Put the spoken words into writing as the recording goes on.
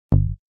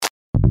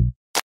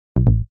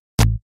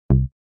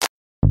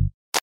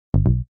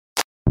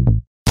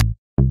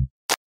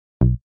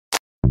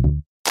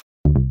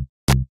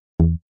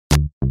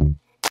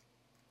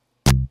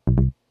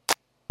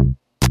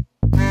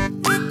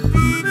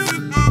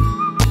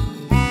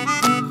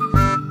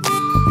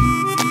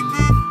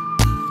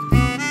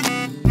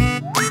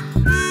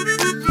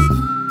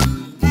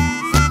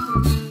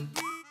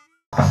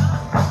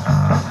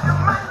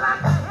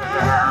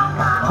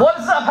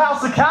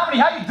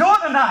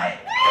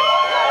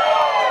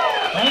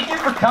Thank you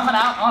for coming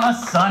out on a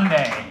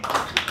Sunday.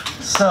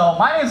 So,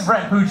 my name is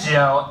Brent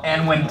Puccio,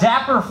 and when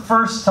Dapper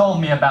first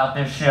told me about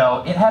this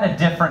show, it had a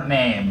different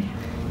name.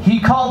 He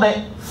called it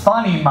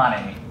Funny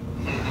Money.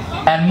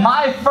 And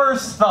my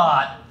first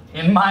thought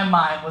in my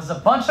mind was a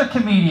bunch of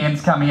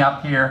comedians coming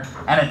up here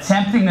and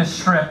attempting to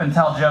strip and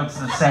tell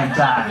jokes at the same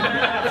time.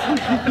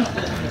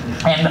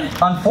 And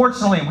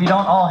unfortunately, we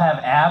don't all have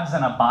abs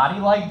and a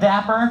body like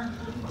Dapper,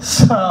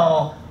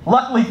 so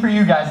luckily for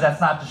you guys,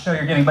 that's not the show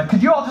you're getting. But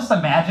could you all just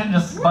imagine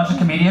just a bunch of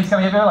comedians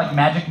coming up here like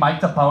Magic Mike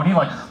to Pony,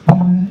 like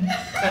boom,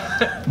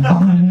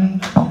 boom,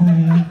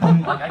 boom,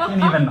 boom. Like I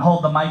can't even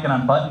hold the mic and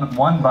unbutton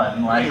one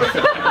button. Like,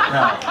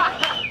 no.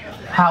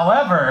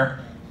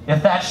 However,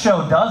 if that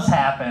show does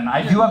happen,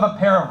 I do have a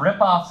pair of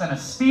rip-offs and a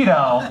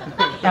Speedo,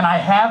 and I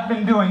have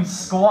been doing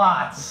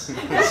squats,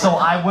 so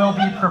I will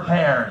be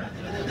prepared.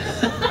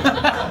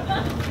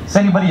 Is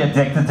anybody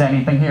addicted to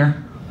anything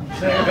here?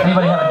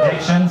 Anybody have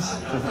addictions?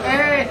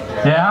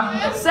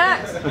 Yeah?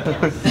 Sex.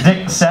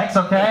 Sex,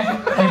 okay.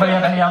 Anybody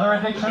have any other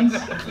addictions?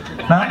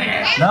 No?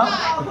 No?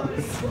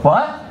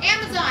 What?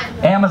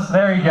 Amazon,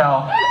 there you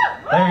go.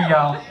 There you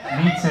go.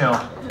 Me too.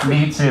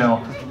 Me too.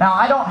 Now,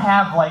 I don't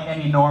have like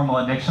any normal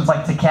addictions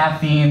like to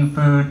caffeine,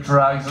 food,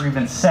 drugs, or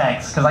even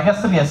sex, because I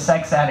guess to be a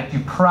sex addict,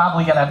 you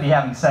probably gotta be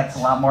having sex a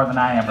lot more than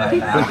I am right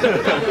now.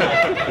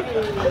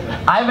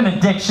 I have an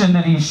addiction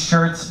to these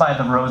shirts by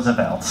the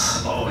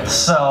Roosevelts.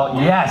 So,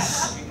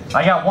 yes,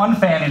 I got one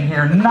fan in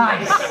here.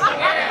 Nice.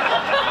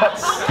 But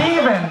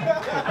Steven,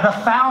 the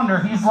founder,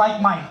 he's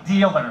like my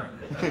dealer,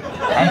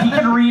 and he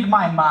can read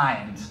my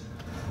mind.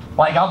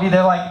 Like, I'll be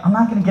there like, I'm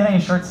not gonna get any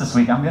shirts this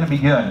week, I'm gonna be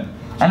good.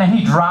 And then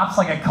he drops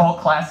like a cult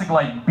classic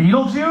like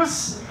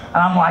Beetlejuice, and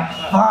I'm like,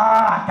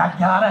 fuck, I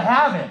gotta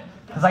have it.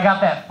 Because I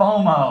got that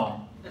FOMO.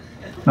 You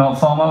know what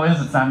FOMO is?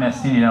 It's not an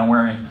STD, don't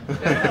worry.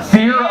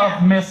 Fear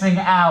of missing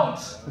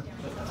out.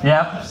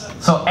 Yep.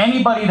 So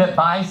anybody that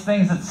buys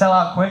things that sell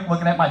out quick,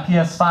 looking at my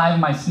PS5 and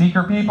my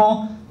sneaker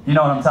people, you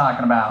know what I'm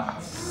talking about.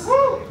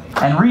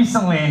 And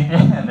recently,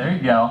 yeah, there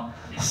you go,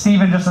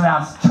 Steven just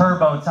announced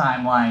Turbo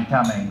Timeline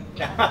coming.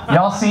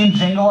 Y'all seen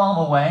Jingle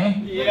All the Way?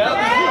 Yep.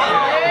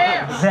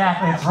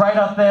 Exactly, it's right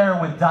up there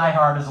with Die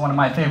Hard as one of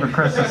my favorite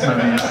Christmas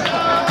movies.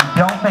 If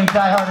you don't think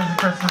Die Hard is a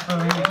Christmas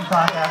movie, we can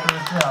talk after the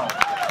show.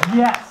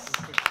 Yes.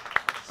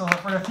 So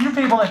for the few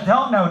people that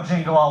don't know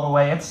Jingle All the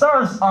Way, it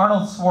stars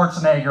Arnold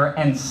Schwarzenegger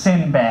and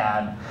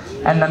Sinbad.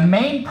 And the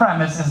main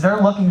premise is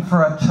they're looking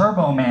for a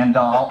Turbo Man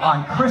doll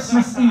on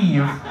Christmas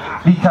Eve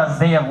because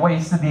they have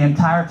wasted the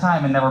entire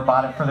time and never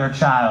bought it for their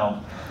child.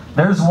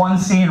 There's one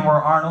scene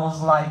where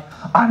Arnold's like,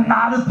 I'm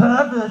not a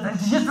pervert,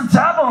 it's just a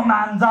Turbo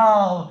Man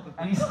doll.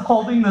 And he's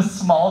holding this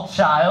small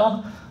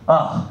child.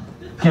 Oh,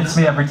 gets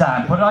me every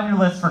time. Put it on your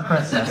list for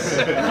Christmas.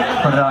 Put it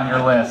on your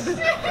list.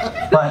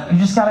 But you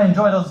just gotta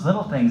enjoy those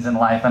little things in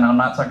life, and I'm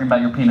not talking about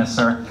your penis,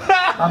 sir.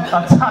 I'm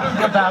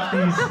talking about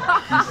these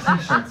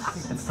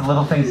t-shirts. It's the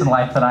little things in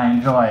life that I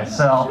enjoy.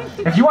 So,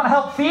 if you want to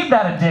help feed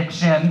that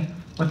addiction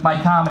with my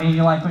comedy, and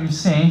you like what you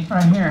see,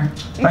 right here.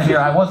 Right here,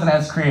 I wasn't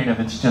as creative,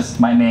 it's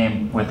just my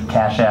name with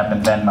Cash App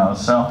and Venmo,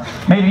 so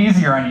made it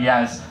easier on you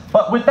guys.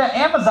 But with that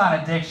Amazon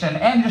addiction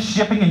and just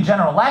shipping in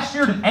general, last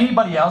year, did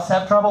anybody else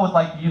have trouble with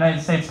like the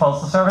United States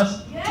Postal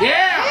Service?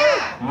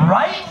 Yeah!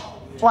 Right?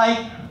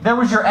 Like, there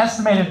was your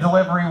estimated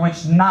delivery,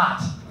 which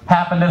not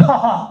happened at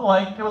all.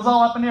 Like, it was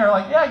all up in the air.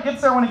 Like, yeah, it gets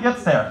there when it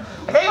gets there.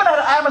 Like, I even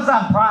had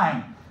Amazon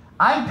Prime.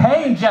 I'm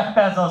paying Jeff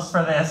Bezos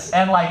for this,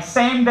 and like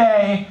same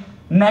day,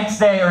 next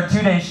day, or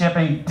 2-day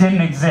shipping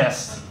didn't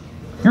exist.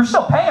 You're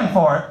still paying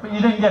for it, but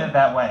you didn't get it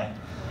that way.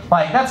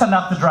 Like, that's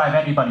enough to drive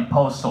anybody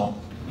postal.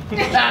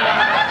 Mailed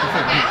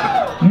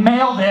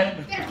it.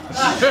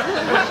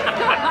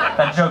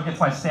 That joke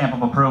gets my stamp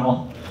of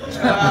approval.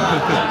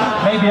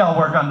 Maybe I'll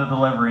work on the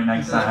delivery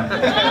next time. 4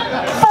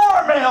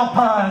 mail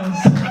puns!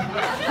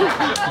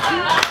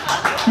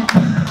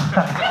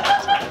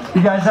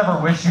 You guys ever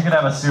wish you could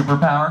have a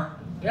superpower?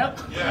 Yep.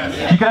 Yes.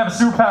 If you could have a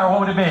superpower, what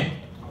would it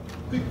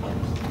be?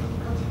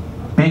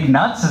 Big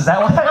nuts? Is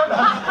that what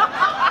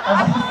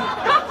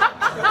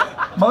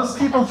most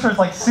people choose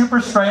like super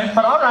strength,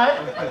 but alright.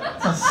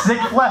 It's a sick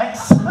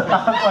flex.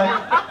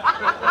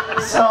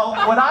 So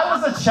when I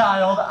was a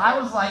child, I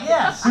was like,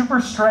 yeah,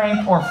 super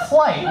strength or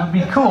flight would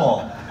be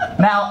cool.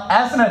 Now,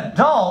 as an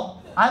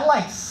adult, I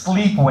like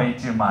sleep way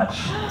too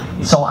much.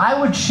 So I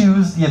would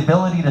choose the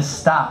ability to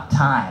stop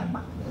time.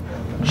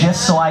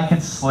 Just so I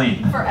could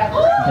sleep.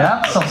 Forever.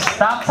 Yep, so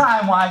stop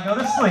time while I go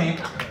to sleep,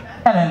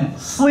 and then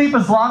sleep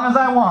as long as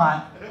I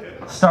want,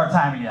 start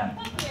time again.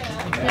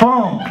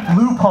 Boom,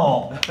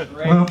 loophole,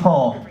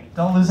 loophole.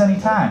 Don't lose any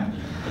time.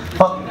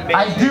 But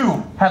I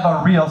do have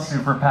a real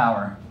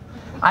superpower.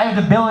 I have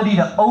the ability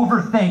to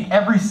overthink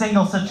every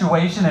single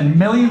situation in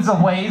millions of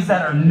ways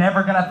that are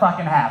never gonna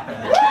fucking happen.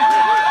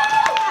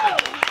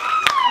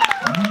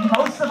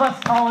 Most of us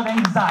call it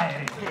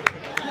anxiety.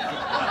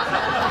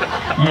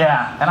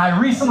 Yeah, and I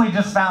recently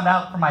just found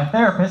out from my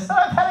therapist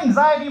that I've had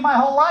anxiety my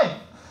whole life.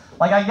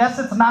 Like, I guess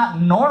it's not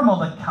normal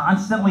to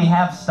constantly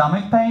have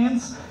stomach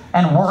pains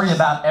and worry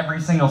about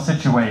every single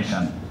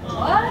situation.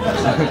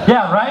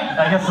 Yeah, right?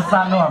 I guess it's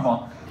not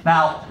normal.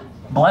 Now,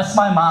 bless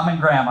my mom and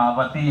grandma,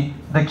 but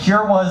the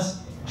cure was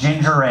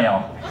ginger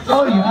ale.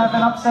 Oh, you have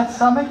an upset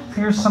stomach?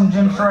 Here's some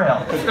ginger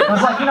ale. It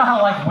was like, you know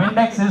how like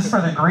Windex is for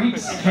the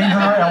Greeks? Ginger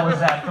ale was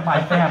that for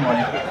my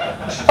family.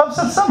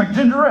 Upset stomach,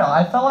 ginger ale.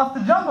 I fell off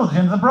the jungle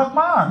gyms and broke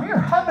my arm. Here,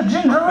 have a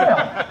ginger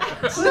ale.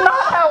 It's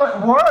not how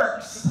it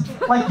works.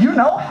 Like, you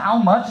know how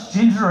much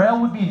ginger ale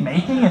would be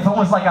making if it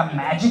was like a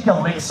magic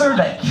elixir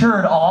that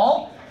cured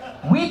all?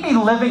 We'd be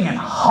living in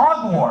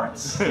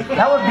Hogwarts.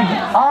 That would be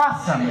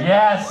awesome,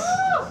 yes.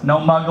 No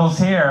muggles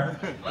here.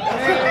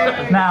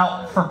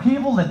 Now, for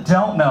people that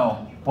don't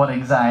know what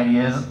anxiety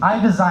is, I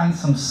designed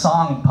some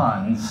song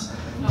puns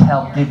to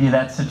help give you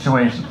that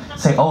situation.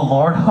 Say, oh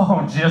Lord,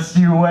 oh, just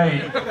you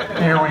wait.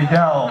 Here we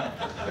go.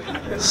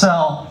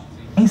 So,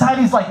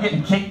 anxiety is like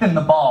getting kicked in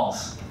the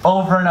balls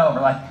over and over.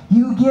 Like,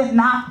 you get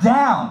knocked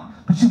down,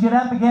 but you get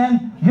up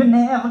again, you're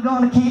never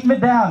gonna keep me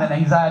down. And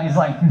anxiety's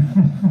like,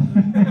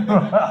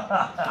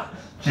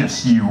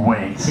 just you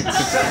wait.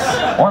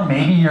 Or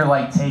maybe you're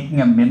like taking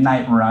a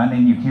midnight run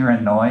and you hear a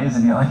noise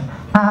and you're like,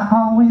 I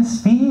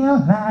always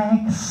feel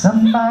like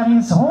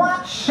somebody's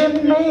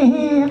watching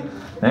me.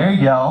 There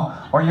you go.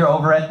 Or you're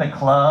over at the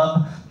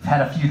club, you've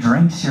had a few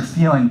drinks, you're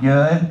feeling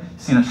good, you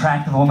see an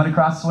attractive woman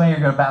across the way,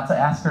 you're about to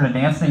ask her to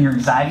dance, and your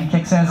anxiety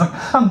kicks in. It's like,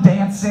 I'm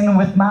dancing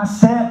with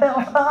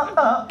myself.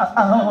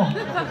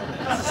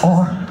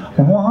 Or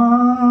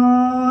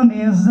one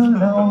is the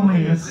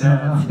loneliest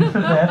sound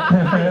that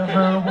there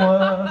ever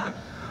was.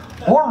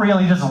 Or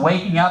really just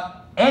waking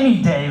up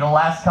any day the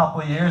last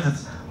couple of years.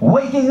 It's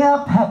waking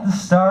up at the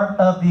start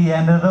of the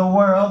end of the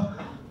world.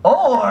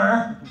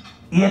 Or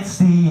it's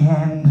the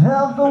end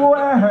of the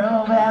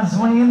world as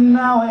we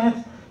know it,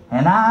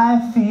 and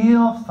I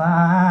feel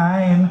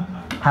fine.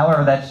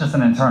 However, that's just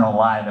an internal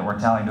lie that we're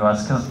telling to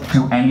us, because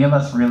do any of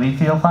us really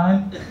feel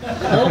fine?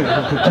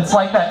 It's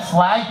like that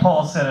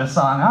Flagpole Sitter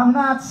song, I'm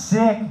not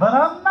sick, but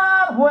I'm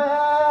not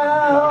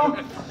well.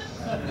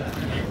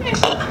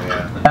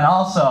 And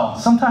also,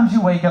 sometimes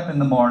you wake up in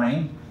the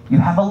morning, you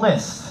have a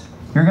list.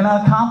 You're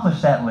gonna accomplish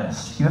that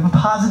list. You have a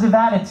positive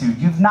attitude.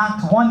 You've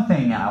knocked one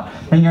thing out,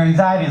 and your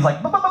anxiety is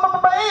like,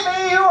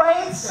 baby, you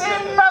ain't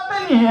seen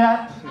nothing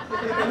yet.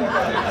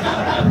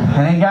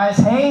 And then guys,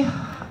 hey,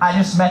 I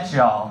just met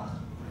y'all.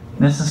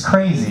 This is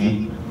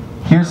crazy.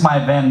 Here's my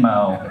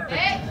Venmo.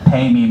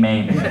 Pay me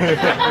maybe.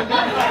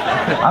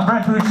 I'm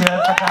Brent Puccio.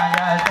 That's the guy,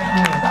 guys.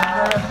 Thank you. Have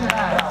a good rest of your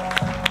night.